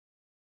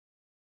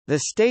The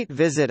state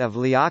visit of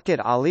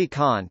Liaquat Ali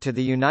Khan to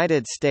the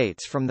United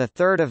States from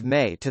 3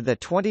 May to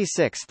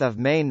 26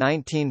 May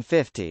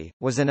 1950,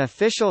 was an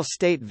official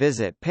state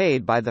visit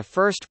paid by the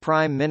first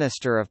Prime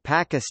Minister of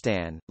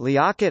Pakistan,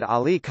 Liaquat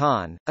Ali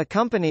Khan,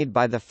 accompanied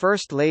by the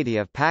First Lady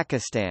of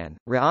Pakistan,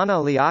 Rana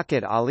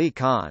Liaquat Ali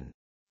Khan.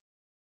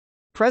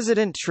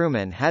 President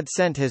Truman had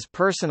sent his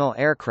personal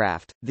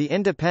aircraft, the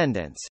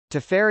Independence,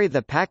 to ferry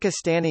the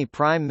Pakistani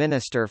Prime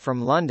Minister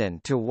from London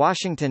to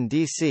Washington,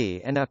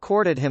 D.C. and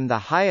accorded him the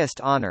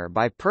highest honor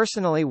by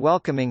personally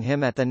welcoming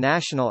him at the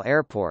National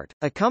Airport,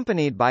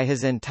 accompanied by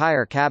his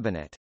entire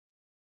cabinet.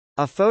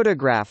 A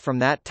photograph from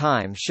that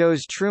time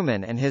shows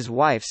Truman and his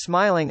wife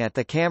smiling at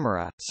the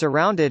camera,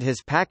 surrounded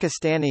his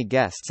Pakistani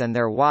guests and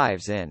their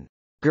wives in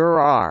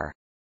Gharar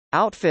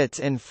outfits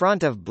in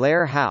front of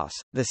Blair House,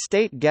 the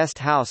state guest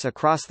house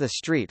across the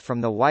street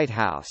from the White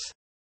House.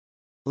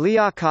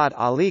 Liaquat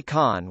Ali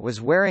Khan was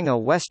wearing a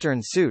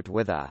Western suit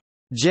with a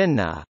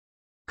Jinnah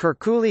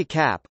Kirkuli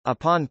cap.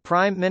 Upon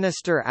Prime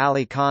Minister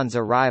Ali Khan's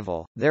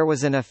arrival, there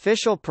was an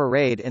official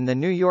parade in the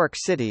New York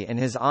City in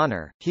his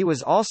honor. He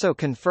was also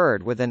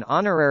conferred with an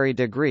honorary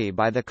degree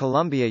by the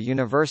Columbia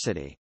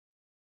University.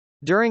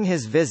 During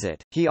his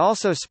visit, he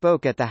also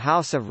spoke at the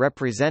House of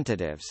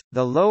Representatives,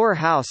 the lower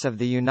house of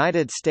the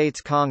United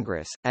States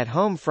Congress. At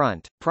home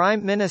front,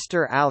 Prime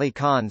Minister Ali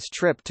Khan's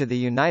trip to the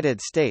United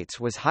States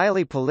was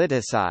highly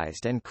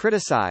politicized and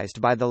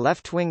criticized by the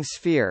left-wing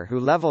sphere, who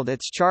leveled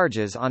its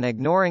charges on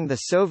ignoring the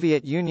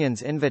Soviet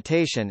Union's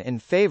invitation in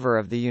favor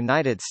of the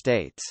United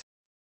States.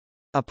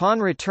 Upon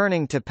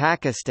returning to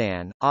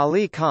Pakistan,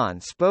 Ali Khan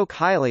spoke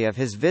highly of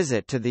his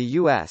visit to the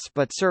U.S.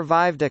 but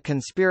survived a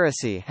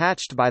conspiracy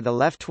hatched by the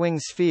left-wing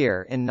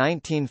sphere in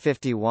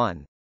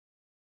 1951.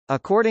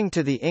 According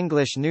to the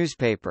English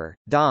newspaper,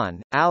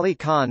 Dawn, Ali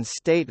Khan's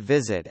state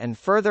visit and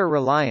further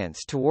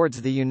reliance towards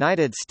the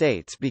United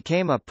States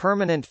became a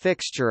permanent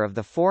fixture of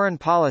the foreign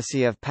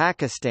policy of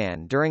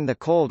Pakistan during the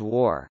Cold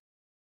War.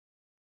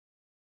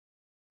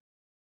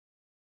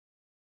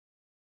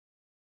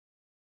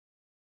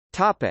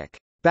 Topic.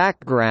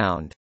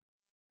 Background.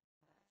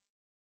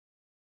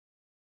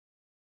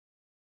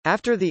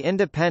 After the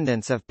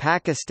independence of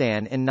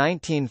Pakistan in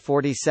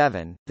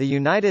 1947, the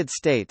United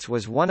States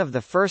was one of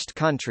the first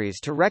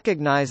countries to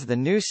recognize the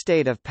new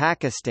state of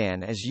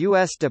Pakistan, as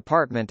U.S.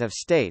 Department of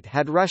State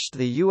had rushed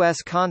the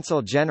U.S.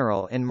 Consul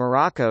General in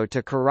Morocco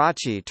to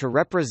Karachi to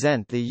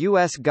represent the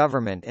U.S.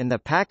 government in the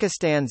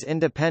Pakistan's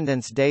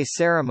Independence Day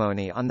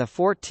ceremony on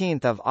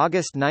 14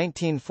 August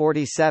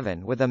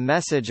 1947 with a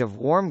message of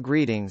warm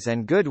greetings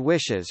and good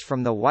wishes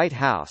from the White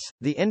House.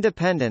 The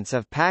independence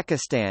of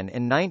Pakistan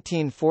in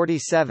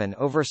 1947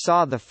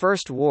 oversaw the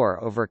First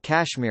War over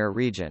Kashmir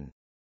region.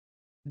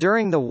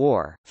 During the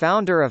war,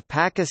 founder of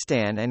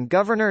Pakistan and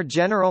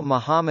Governor-General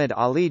Muhammad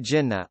Ali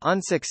Jinnah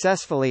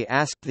unsuccessfully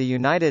asked the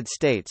United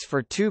States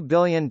for $2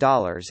 billion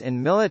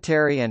in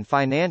military and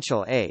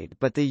financial aid,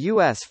 but the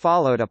U.S.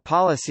 followed a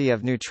policy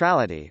of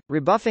neutrality,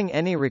 rebuffing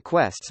any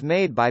requests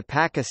made by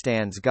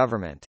Pakistan's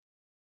government.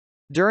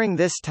 During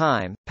this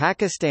time,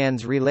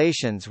 Pakistan's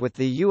relations with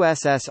the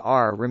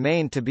USSR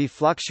remained to be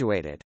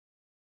fluctuated.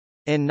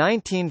 In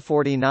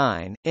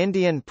 1949,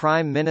 Indian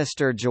Prime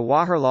Minister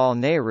Jawaharlal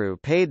Nehru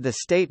paid the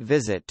state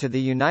visit to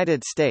the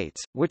United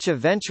States, which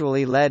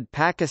eventually led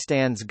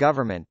Pakistan's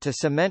government to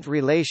cement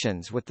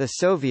relations with the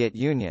Soviet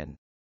Union.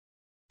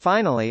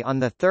 Finally,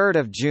 on 3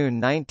 June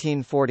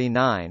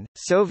 1949,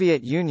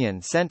 Soviet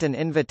Union sent an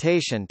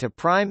invitation to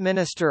Prime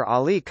Minister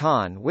Ali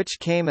Khan, which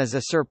came as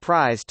a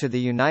surprise to the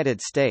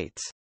United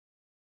States.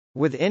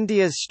 With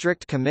India's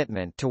strict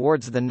commitment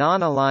towards the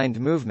non-aligned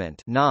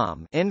movement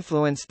 (NAM)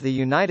 influenced the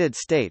United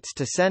States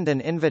to send an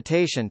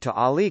invitation to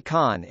Ali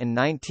Khan in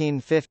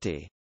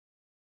 1950.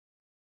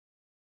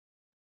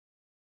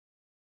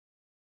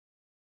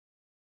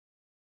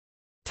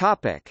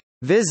 Topic: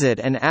 Visit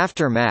and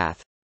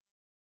aftermath.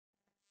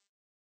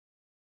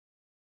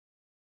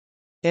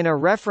 In a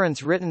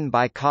reference written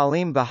by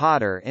Khalim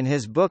Bahadur in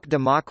his book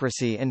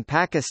Democracy in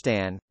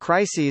Pakistan,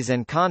 Crises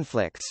and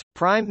Conflicts,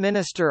 Prime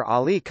Minister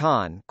Ali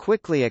Khan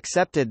quickly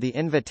accepted the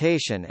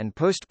invitation and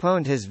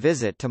postponed his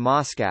visit to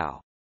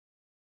Moscow.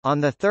 On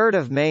 3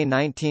 May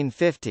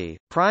 1950,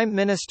 Prime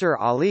Minister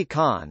Ali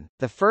Khan,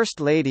 the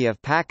First Lady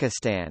of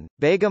Pakistan,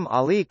 Begum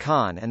Ali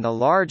Khan and the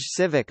large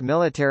civic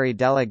military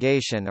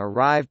delegation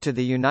arrived to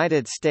the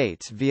United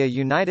States via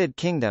United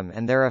Kingdom,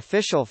 and their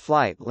official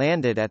flight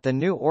landed at the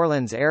New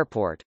Orleans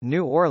Airport,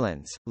 New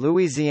Orleans,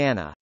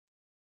 Louisiana.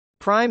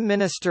 Prime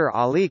Minister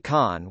Ali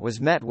Khan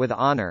was met with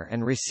honor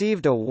and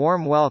received a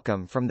warm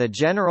welcome from the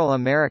general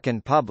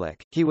American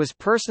public. He was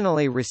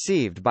personally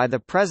received by the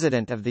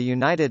President of the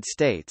United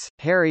States,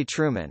 Harry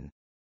Truman.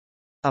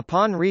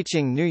 Upon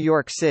reaching New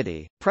York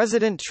City,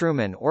 President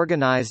Truman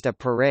organized a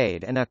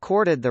parade and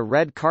accorded the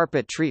red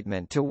carpet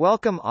treatment to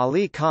welcome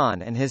Ali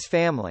Khan and his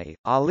family.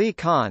 Ali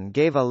Khan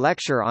gave a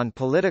lecture on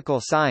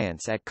political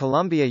science at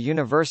Columbia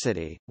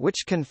University,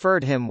 which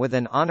conferred him with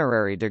an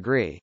honorary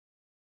degree.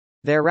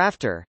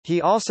 Thereafter, he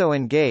also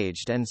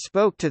engaged and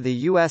spoke to the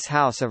U.S.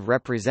 House of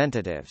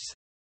Representatives.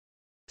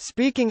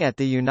 Speaking at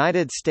the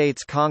United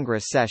States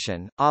Congress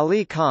session,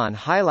 Ali Khan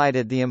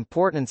highlighted the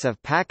importance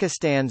of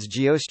Pakistan's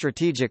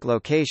geostrategic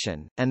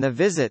location, and the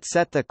visit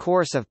set the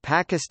course of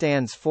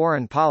Pakistan's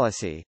foreign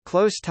policy,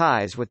 close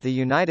ties with the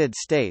United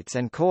States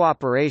and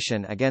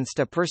cooperation against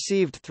a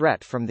perceived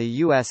threat from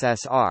the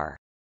USSR.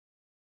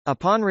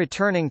 Upon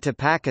returning to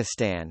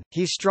Pakistan,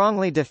 he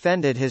strongly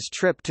defended his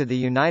trip to the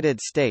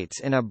United States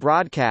in a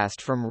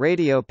broadcast from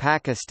Radio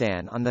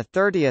Pakistan on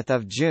 30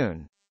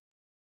 June.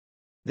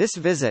 This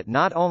visit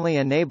not only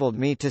enabled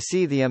me to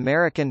see the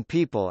American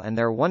people and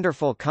their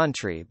wonderful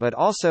country but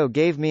also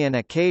gave me an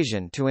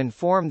occasion to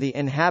inform the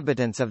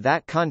inhabitants of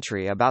that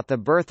country about the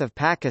birth of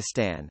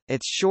Pakistan,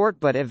 its short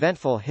but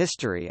eventful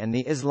history and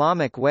the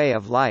Islamic way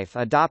of life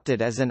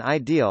adopted as an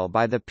ideal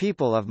by the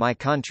people of my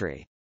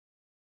country.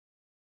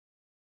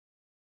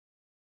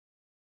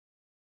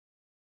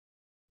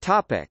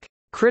 Topic: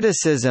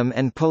 Criticism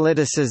and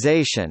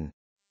politicization.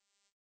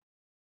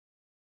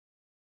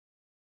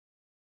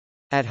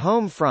 At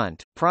home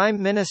front, Prime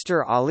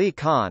Minister Ali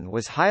Khan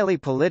was highly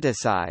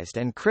politicized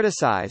and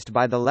criticized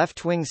by the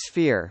left-wing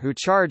sphere who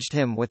charged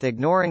him with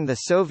ignoring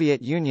the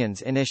Soviet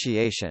Union's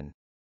initiation.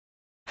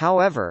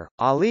 However,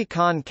 Ali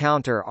Khan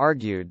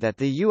counter-argued that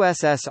the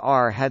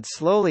USSR had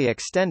slowly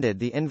extended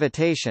the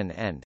invitation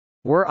and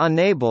were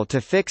unable to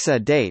fix a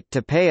date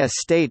to pay a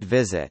state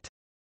visit.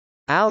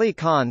 Ali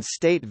Khan's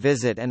state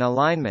visit and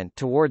alignment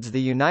towards the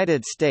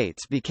United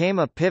States became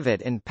a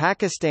pivot in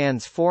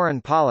Pakistan's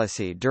foreign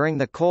policy during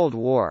the Cold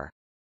War.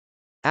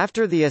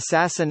 After the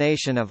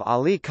assassination of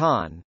Ali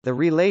Khan, the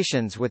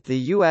relations with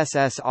the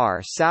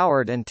USSR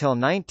soured until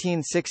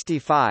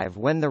 1965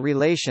 when the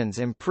relations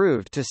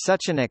improved to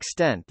such an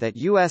extent that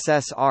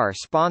USSR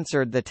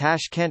sponsored the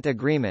Tashkent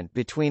Agreement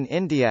between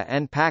India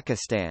and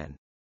Pakistan.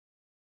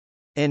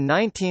 In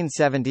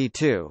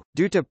 1972,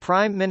 due to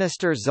Prime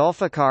Minister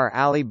Zulfikar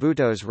Ali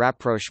Bhutto's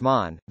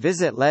rapprochement,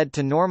 visit led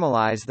to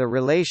normalize the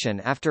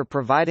relation after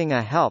providing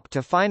a help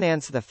to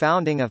finance the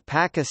founding of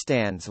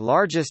Pakistan's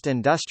largest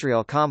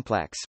industrial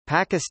complex,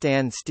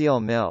 Pakistan Steel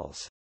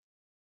Mills.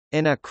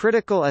 In a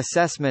critical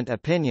assessment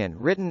opinion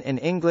written in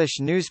English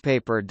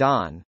newspaper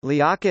Dawn,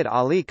 Liaquat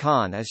Ali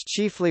Khan is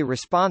chiefly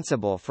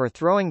responsible for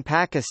throwing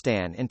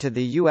Pakistan into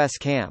the U.S.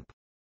 camp.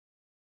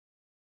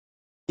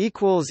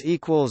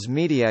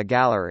 Media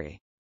gallery